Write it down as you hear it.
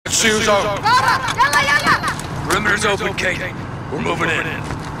shoes on. Perimeter's open, Kate. We're moving in.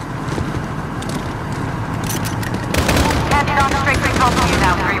 Handing on straight control to you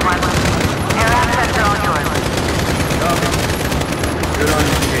now, 3-1. Air assets are all yours. Good on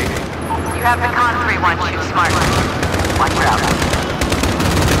you, Kate. You have the con, 3-1. Shoot smart. Watch your out.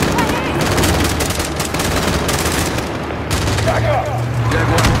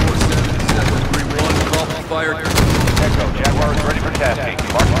 Jaguar 4731, call for fire. Echo, Jaguar is ready for tasking.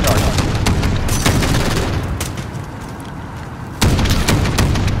 Mark target.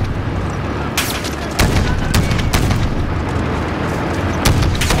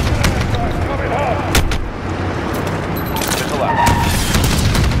 Missile out.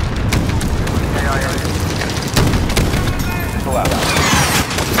 Missile out.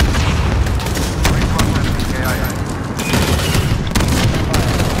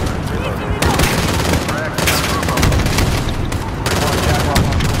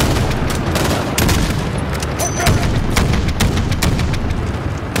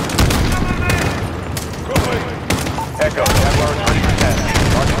 Echo, Jaguar is ready for tasking.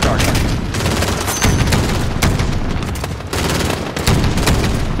 Mark target.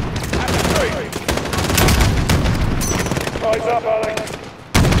 Eyes up, Alex.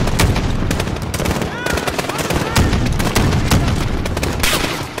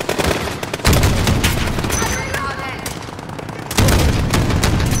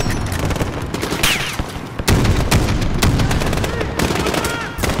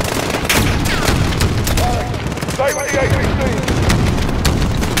 Stay with the APC.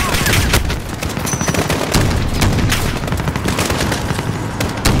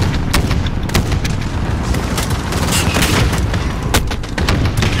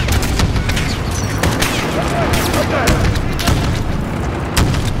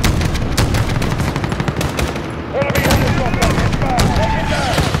 Enemy helicopter inbound. Take it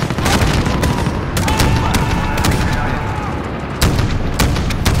down.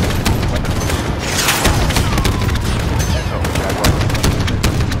 Echo, Jaguar.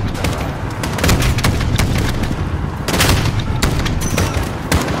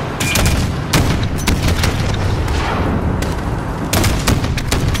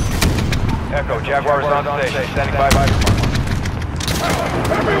 Echo, Jaguar is on station. Standing by.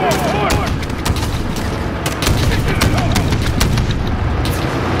 Everyone, forward!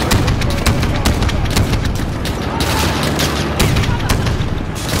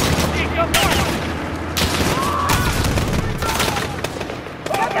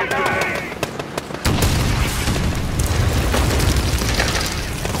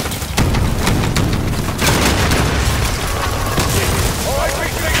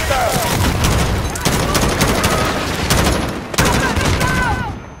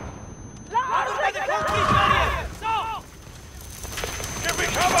 Give me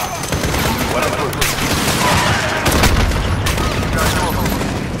cover!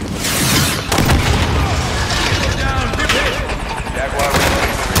 Jaguar.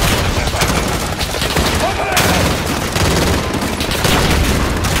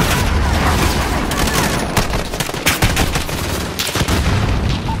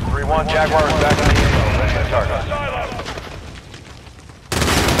 Jaguar is back in the AO. Ready to target.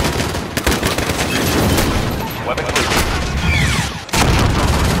 Weapon clear.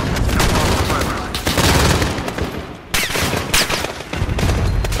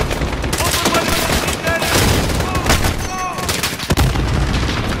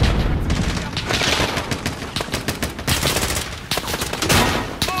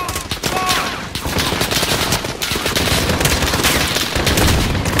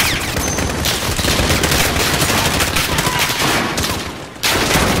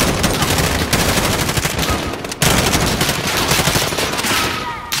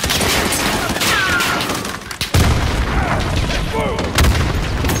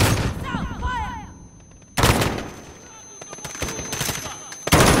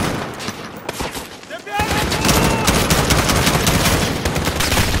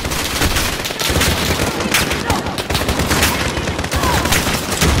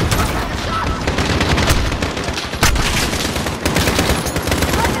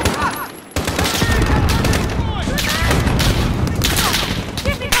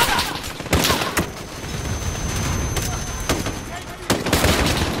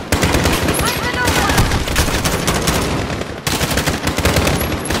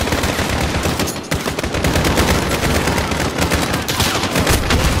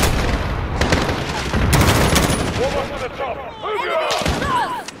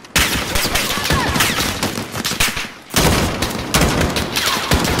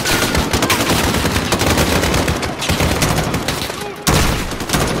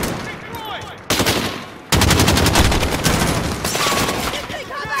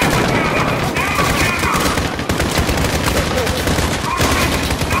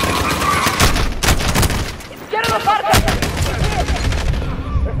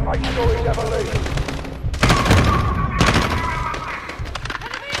 Artillery demolition.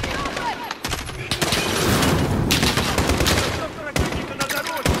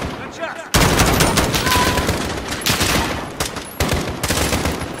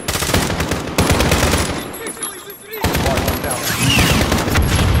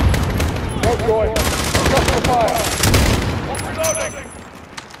 Going. Just fire. Reloading.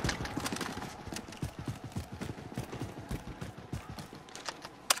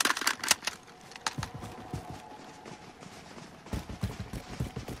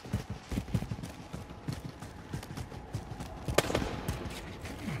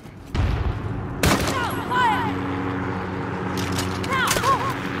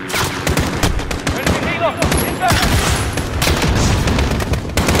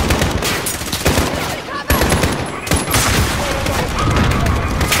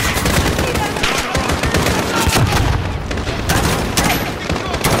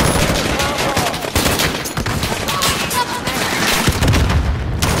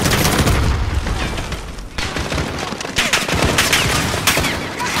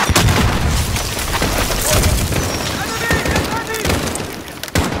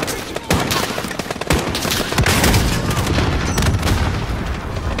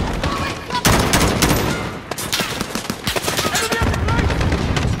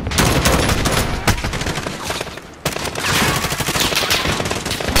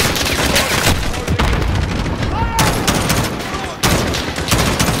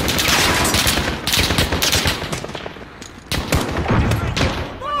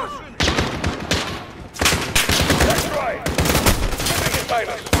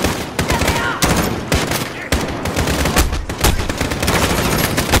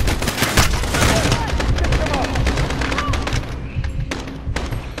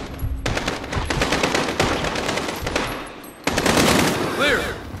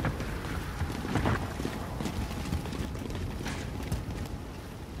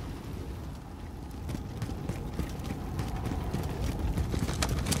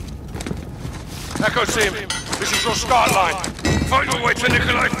 Echo team, this is your start line. Find your way to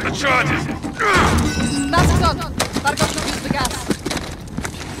neutralize the charges. That's done. Marcos will use the gas.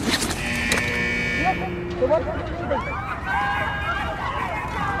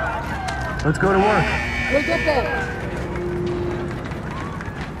 Let's go to work. We'll get there.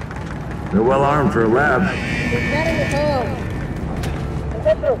 They're well armed for a lab. We're getting it home.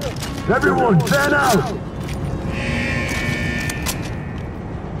 Everyone, fan out!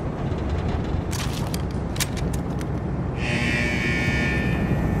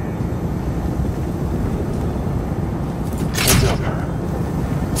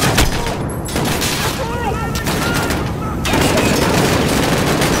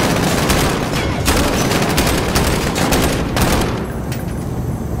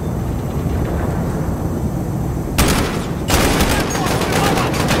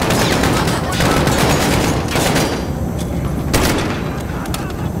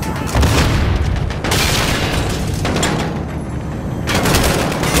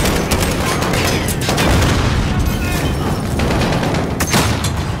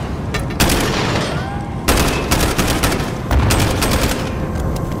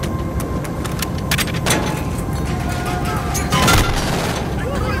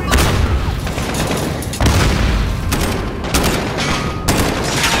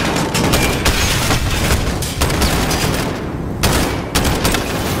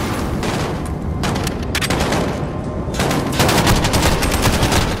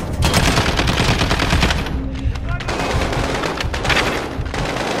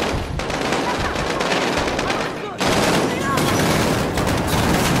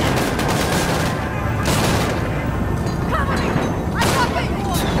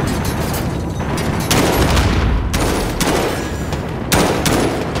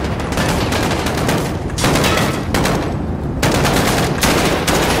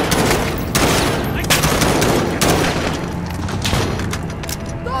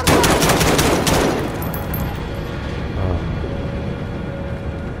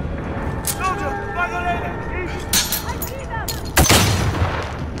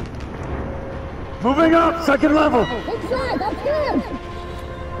 Moving up, second level. Inside, that's good.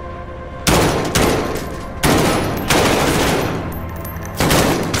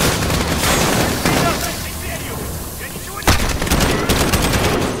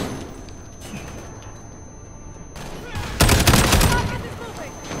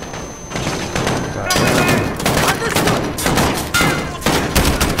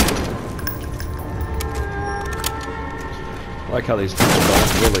 I like how these people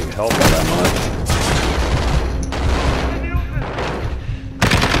don't really help that much.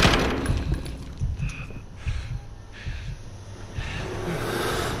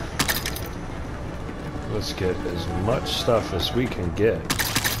 Let's get as much stuff as we can get.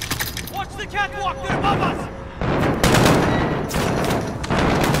 Watch the catwalk, they're above us!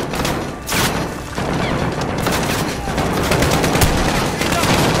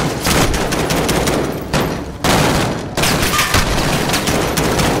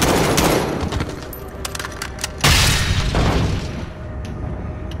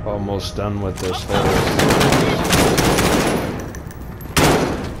 Almost done with this whole...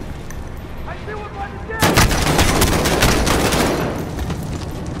 I see one right there!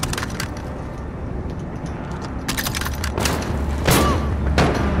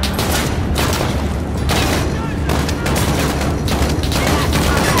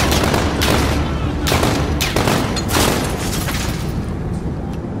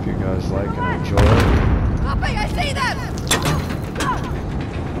 If you guys like and enjoy. Hopping, I see them!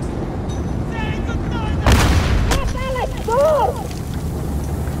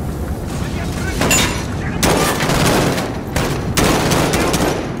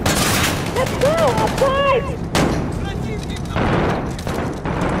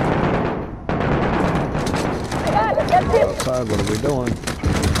 Outside, what are we doing?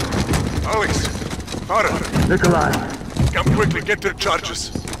 Alex! Tara! Nikolai, Come quickly, get their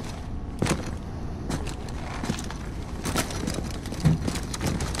charges.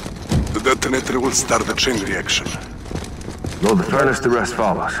 The detonator will start the chain reaction. load the furnace, the rest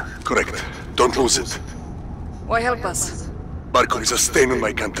follows. Correct. Don't lose it. Why help us? Barco is a stain on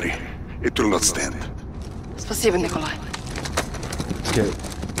my country. It will not stand. Спасибо, Nikolai. Let's get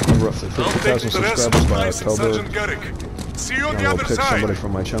roughly I'll take 50,000 the rest subscribers with by Price and October. Sergeant Garrick. See you on And the we'll other pick somebody side.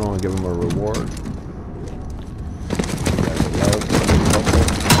 from my channel and give them a reward.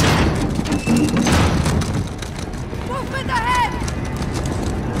 Movement ahead!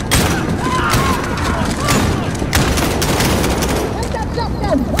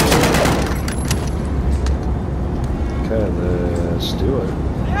 Okay, let's do it.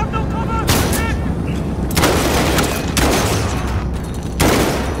 They have no cover!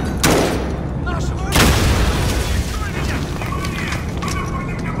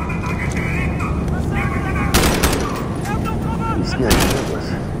 He's getting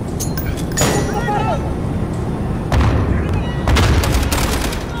shitless.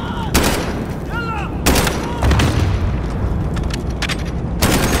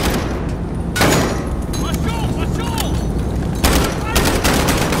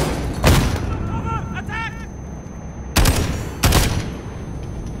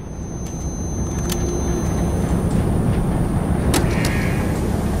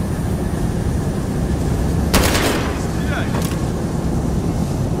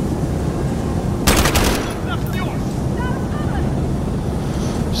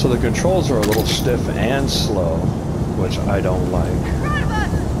 So the controls are a little stiff and slow, which I don't like. I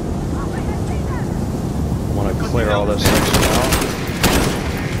want to clear all this section out.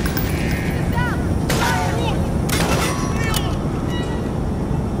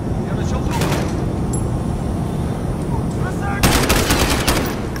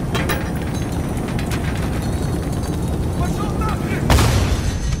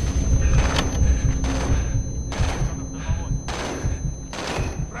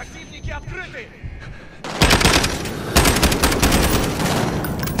 Противники открыты!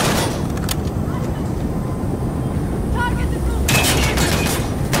 Target is moving!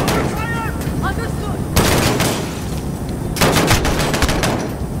 Understood!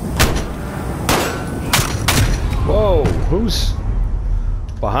 Whoa, who's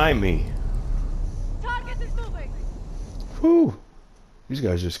behind me? Target is moving! Whew. These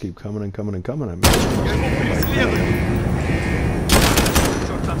guys just keep coming and coming and coming at me.